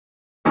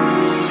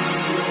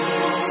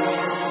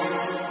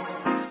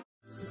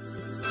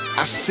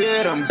I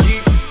said I'm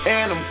deep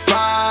and I'm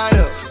fired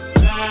up.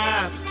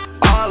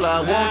 All I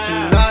want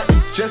tonight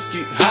is just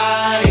get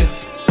higher.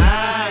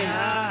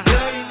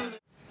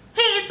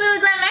 Hey, it's Lily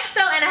Glam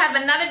XO, and I have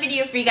another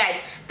video for you guys.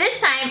 This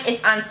time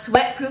it's on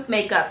sweat-proof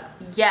makeup.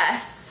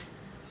 Yes,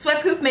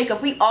 sweat-proof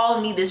makeup. We all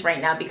need this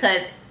right now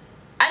because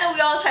I know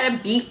we all try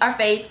to beat our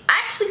face. I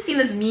actually seen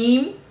this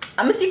meme.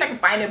 I'm gonna see if I can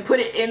find it and put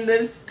it in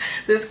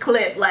this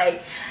clip.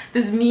 Like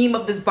this meme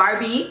of this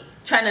Barbie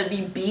trying to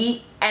be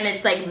beat and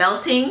it's like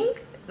melting.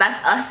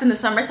 That's us in the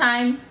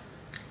summertime.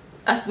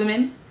 Us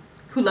women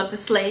who love to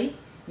slay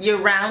year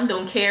round,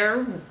 don't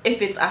care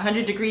if it's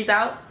 100 degrees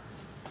out.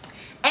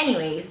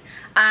 Anyways,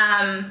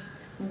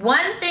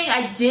 one thing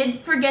I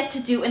did forget to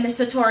do in this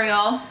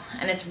tutorial,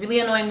 and it's really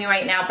annoying me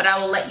right now, but I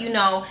will let you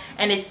know,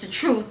 and it's the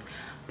truth.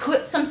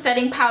 Put some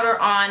setting powder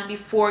on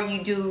before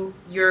you do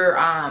your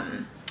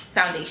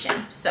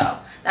foundation. So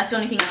that's the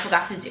only thing I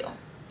forgot to do.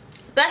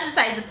 That's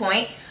besides the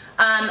point.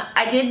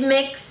 I did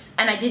mix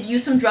and I did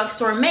use some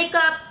drugstore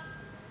makeup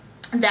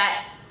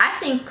that I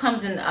think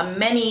comes in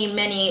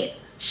many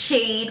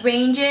shade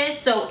ranges,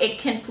 so it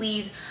can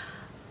please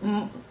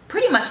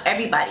pretty much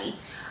everybody.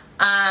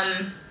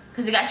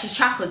 Because you got your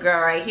chocolate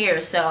girl right here,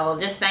 so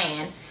just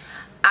saying.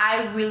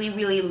 I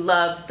really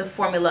love the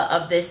formula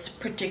of this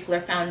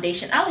particular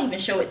foundation. I'll even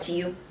show it to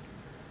you.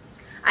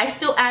 I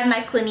still add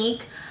my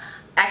Clinique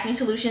Acne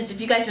Solutions. If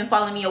you guys been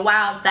following me a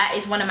while, that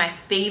is one of my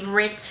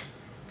favorite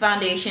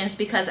foundations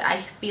because I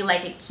feel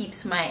like it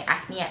keeps my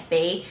acne at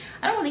bay.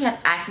 I don't really have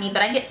acne,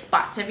 but I get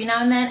spots every now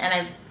and then,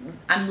 and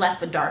I'm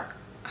left with dark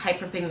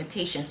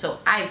hyperpigmentation, so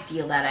I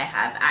feel that I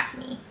have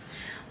acne.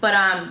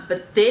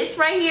 But this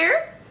right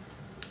here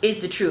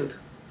is the truth.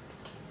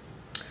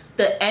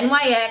 The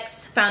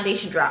NYX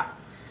foundation drop,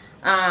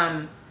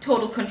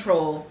 Total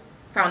Control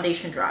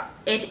foundation drop.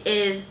 It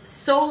is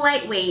so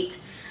lightweight.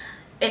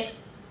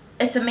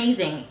 It's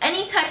amazing.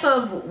 Any type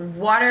of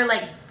water,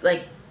 like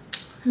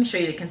let me show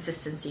you the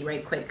consistency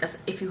right quick, because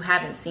if you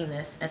haven't seen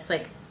this, it's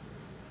like,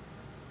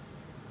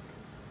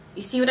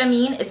 you see what I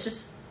mean? It's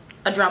just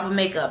a drop of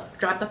makeup,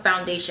 drop of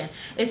foundation.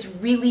 It's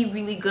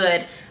really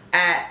good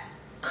at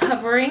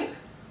covering.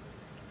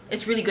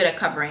 It's really good at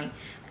covering.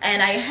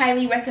 And I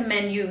highly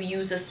recommend you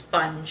use a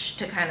sponge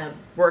to kind of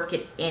work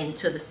it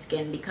into the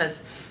skin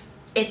because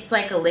it's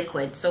like a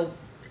liquid. So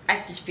I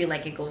just feel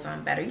like it goes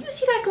on better. You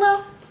see that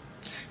glow?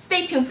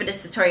 Stay tuned for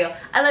this tutorial.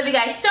 I love you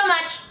guys so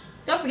much.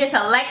 Don't forget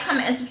to like,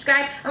 comment, and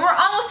subscribe. And we're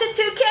almost at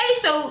 2K,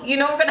 so you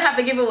know we're gonna have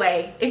a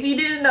giveaway. If you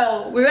didn't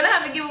know, we're gonna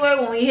have a giveaway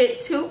when we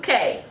hit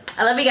 2K.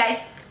 I love you guys.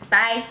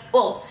 Bye.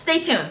 Well,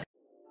 stay tuned.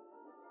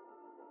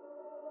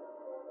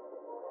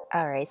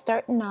 Alright,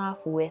 starting off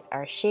with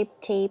our Shape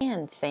Tape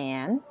and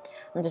sand.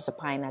 I'm just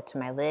applying that to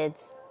my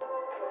lids.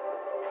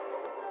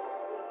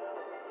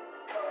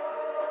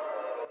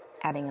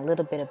 Adding a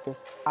little bit of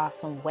this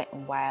awesome Wet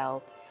n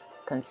Wild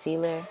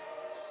concealer.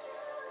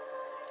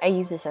 I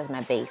use this as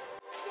my base.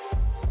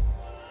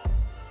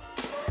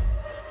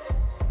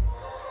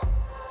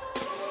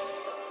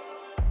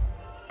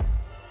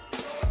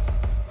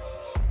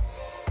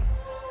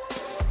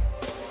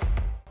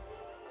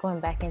 Going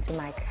back into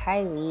my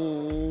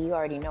Kylie, you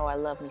already know I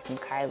love me some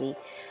Kylie.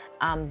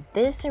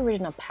 This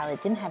original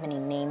palette didn't have any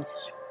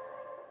names,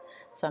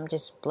 so I'm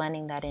just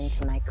blending that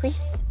into my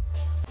crease.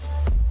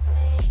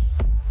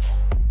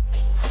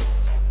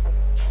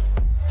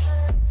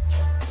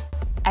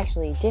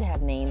 Actually, it did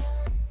have names,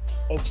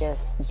 it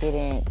just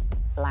didn't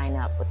line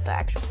up with the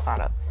actual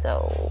product,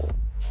 so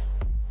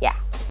yeah.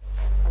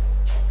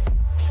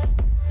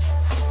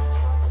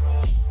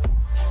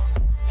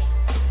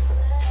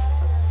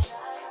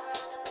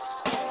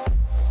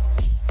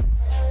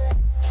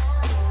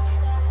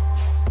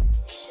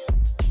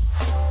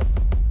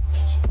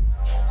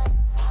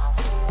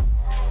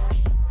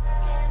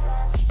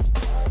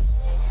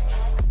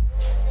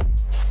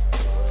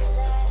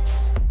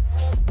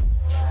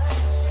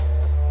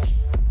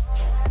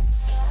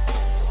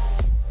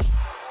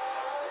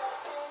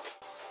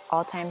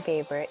 All-time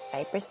favorite,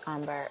 Cypress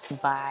Umber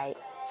by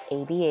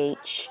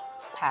ABH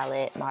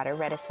palette, Modern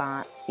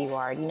Renaissance, you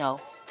already know.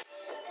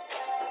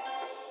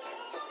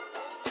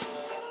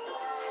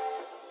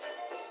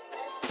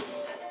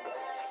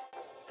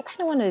 I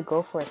kind of wanted to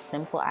go for a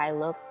simple eye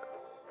look,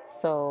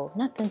 so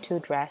nothing too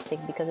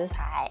drastic because it's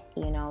hot,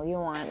 you know, you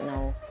don't want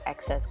no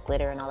excess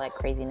glitter and all that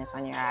craziness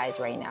on your eyes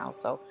right now,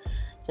 so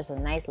just a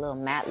nice little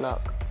matte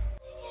look.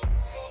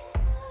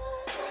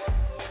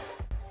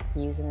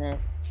 Using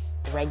this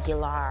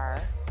Regular,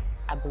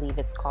 I believe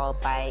it's called,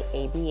 by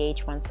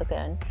ABH once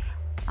again,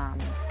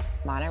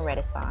 Modern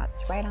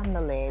Renaissance, right on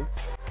the lid.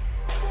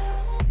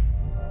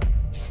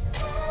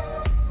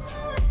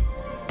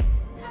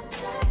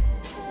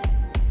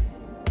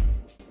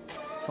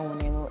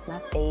 Going in with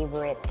my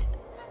favorite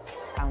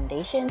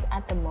foundations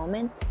at the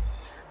moment,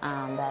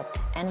 that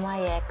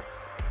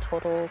NYX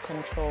Total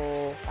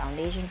Control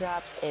foundation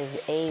drops is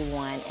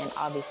A1, and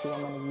obviously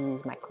I'm going to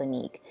use my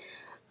Clinique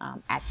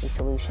Acne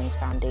Solutions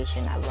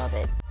foundation. I love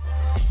it.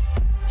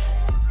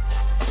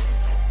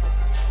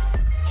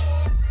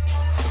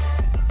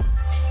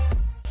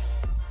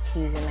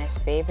 Using my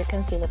favorite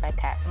concealer by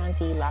Kat Von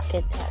D, Lock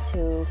It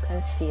Tattoo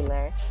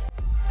Concealer.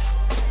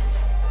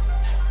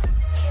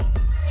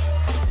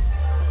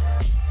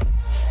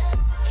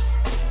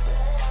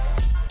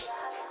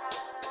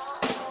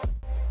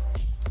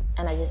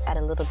 And I just add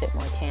a little bit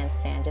more tan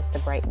sand just to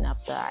brighten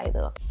up the eye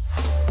look.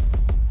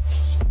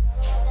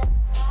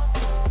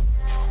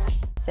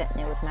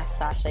 Setting it with my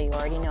Sacha. You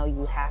already know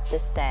you have to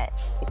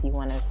set if you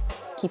want to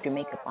keep your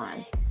makeup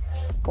on.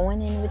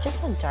 Going in with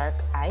just a dark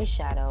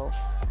eyeshadow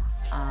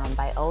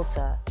by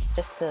Ulta,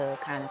 just to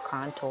kind of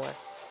contour.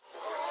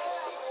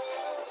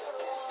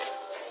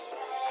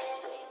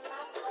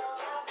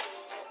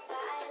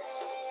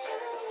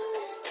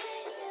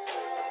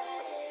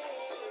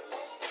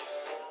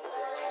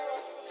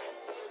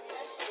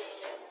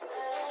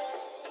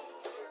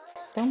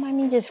 Don't mind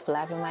me just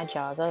flapping my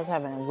jaws. I was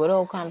having a good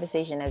old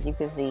conversation, as you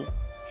can see.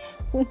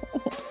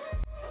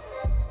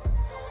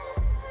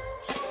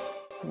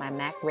 My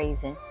MAC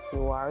Raizin, you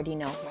already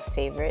know, my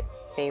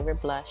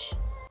favorite blush.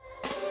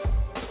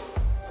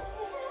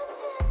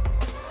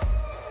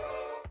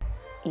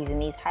 Using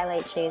these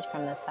highlight shades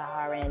from the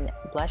Saharan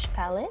Blush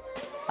Palette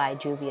by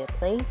Juvia's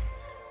Place.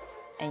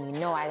 And you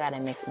know I gotta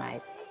mix my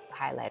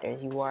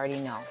highlighters, you already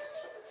know.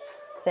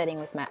 Setting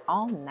with my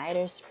All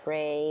Nighter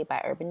Spray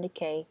by Urban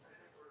Decay.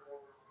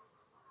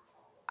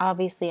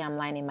 Obviously, I'm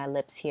lining my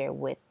lips here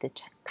with the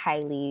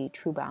Kylie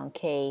True Bound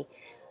K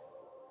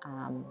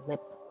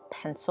lip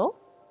pencil.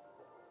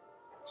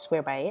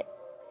 Swear by it.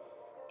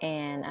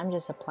 And I'm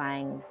just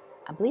applying,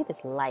 I believe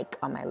it's Like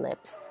on my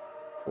lips.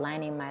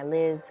 Lining my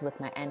lids with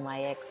my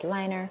NYX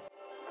liner.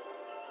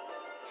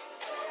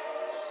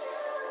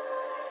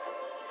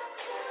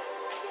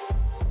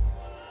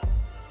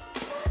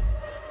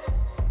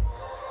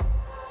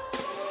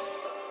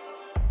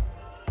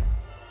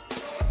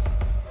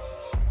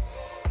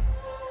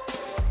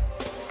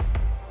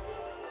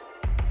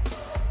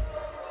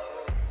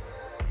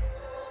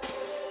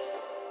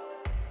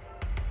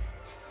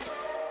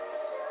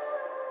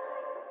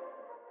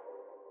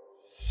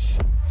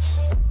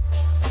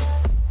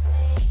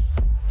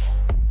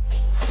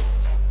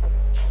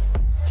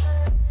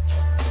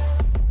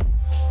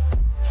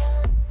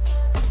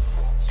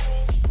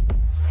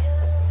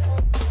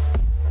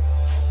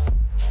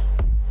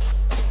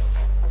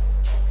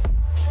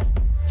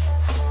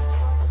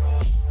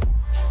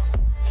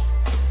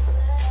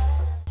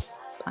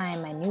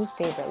 My new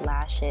favorite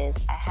lashes.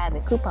 I have a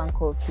coupon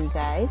code for you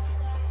guys,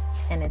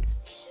 and it's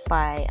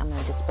by, I'm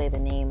going to display the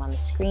name on the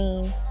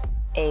screen,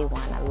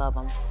 A1. I love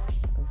them.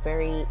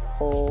 Very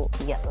full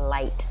yet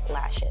light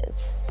lashes.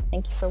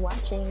 Thank you for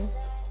watching.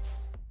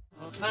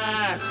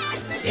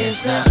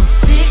 It's a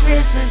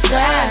secret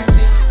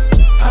society.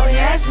 All we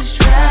ask is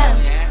try.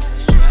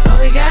 All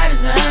we got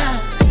is love.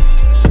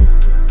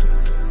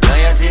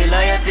 Loyalty,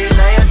 loyalty,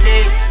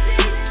 loyalty.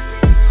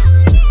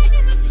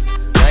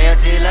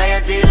 Loyalty,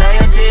 loyalty,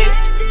 loyalty.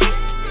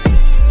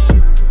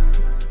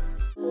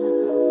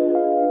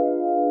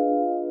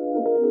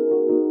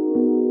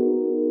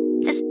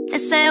 They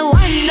say